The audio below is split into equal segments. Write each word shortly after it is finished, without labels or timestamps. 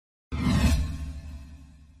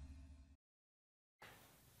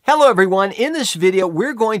Hello everyone, in this video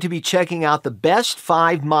we're going to be checking out the best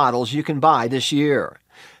 5 models you can buy this year.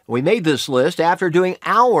 We made this list after doing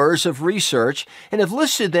hours of research and have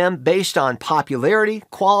listed them based on popularity,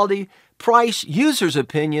 quality, price, users'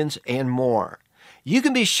 opinions, and more. You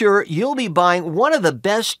can be sure you'll be buying one of the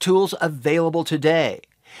best tools available today.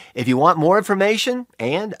 If you want more information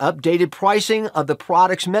and updated pricing of the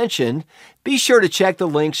products mentioned, be sure to check the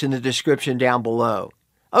links in the description down below.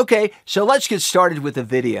 Okay, so let's get started with the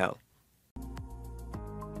video.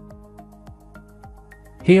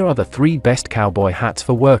 Here are the 3 best cowboy hats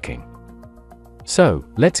for working. So,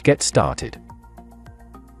 let's get started.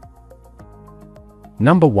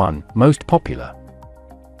 Number 1, most popular.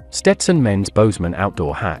 Stetson Men's Bozeman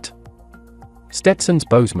Outdoor Hat. Stetson's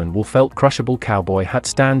Bozeman wool felt crushable cowboy hat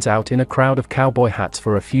stands out in a crowd of cowboy hats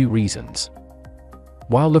for a few reasons.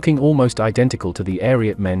 While looking almost identical to the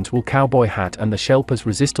ARIAT men's wool cowboy hat and the Shelper's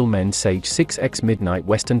RESISTOL men's Sage 6X Midnight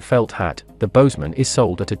Western felt hat, the Bozeman is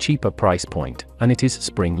sold at a cheaper price point, and it is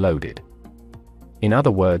spring-loaded. In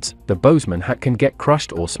other words, the Bozeman hat can get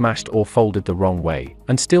crushed or smashed or folded the wrong way,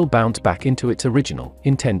 and still bounce back into its original,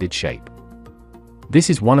 intended shape. This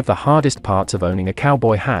is one of the hardest parts of owning a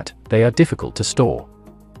cowboy hat. They are difficult to store.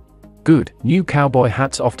 Good, new cowboy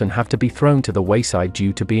hats often have to be thrown to the wayside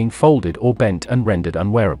due to being folded or bent and rendered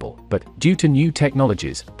unwearable, but, due to new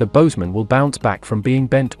technologies, the Bozeman will bounce back from being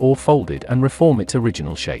bent or folded and reform its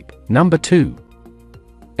original shape. Number 2.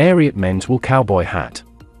 ARIAT Men's Wool Cowboy Hat.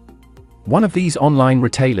 One of these online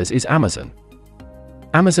retailers is Amazon.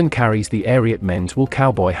 Amazon carries the ARIAT Men's Wool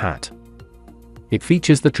Cowboy Hat. It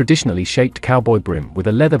features the traditionally shaped cowboy brim with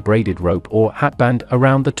a leather braided rope or hatband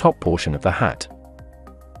around the top portion of the hat.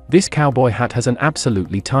 This cowboy hat has an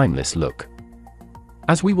absolutely timeless look.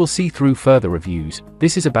 As we will see through further reviews,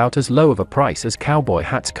 this is about as low of a price as cowboy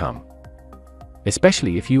hats come.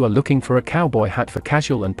 Especially if you are looking for a cowboy hat for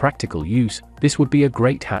casual and practical use, this would be a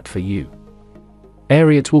great hat for you.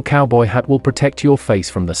 ARIAT's wool cowboy hat will protect your face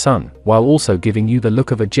from the sun, while also giving you the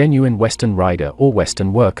look of a genuine Western rider or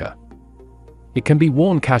Western worker. It can be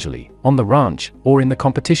worn casually, on the ranch, or in the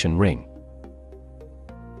competition ring.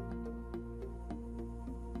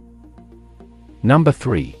 Number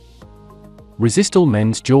 3. RESISTOL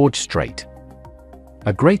Men's George Strait.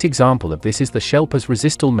 A great example of this is the Shelper's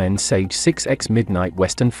RESISTOL Men's Sage 6X Midnight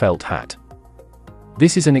Western Felt Hat.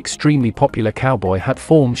 This is an extremely popular cowboy hat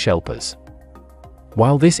from Shelper's.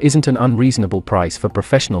 While this isn't an unreasonable price for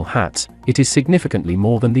professional hats, it is significantly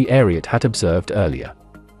more than the ARIAT hat observed earlier.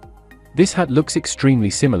 This hat looks extremely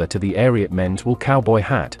similar to the ARIAT men's wool cowboy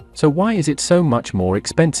hat, so why is it so much more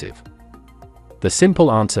expensive? The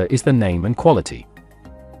simple answer is the name and quality.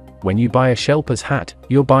 When you buy a Shelper's hat,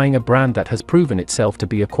 you're buying a brand that has proven itself to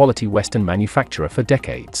be a quality Western manufacturer for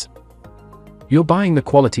decades. You're buying the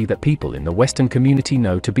quality that people in the Western community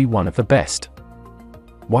know to be one of the best.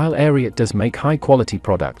 While ARIAT does make high-quality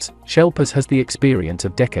products, Shelper's has the experience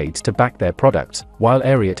of decades to back their products, while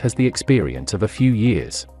ARIAT has the experience of a few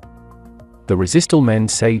years. The RESISTOL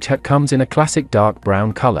Men's Sage hat comes in a classic dark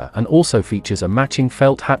brown color and also features a matching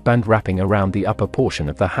felt hatband wrapping around the upper portion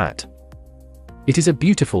of the hat. It is a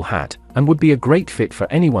beautiful hat, and would be a great fit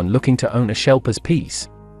for anyone looking to own a Shelper's piece.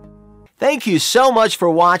 Thank you so much for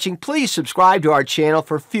watching. Please subscribe to our channel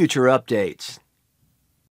for future updates.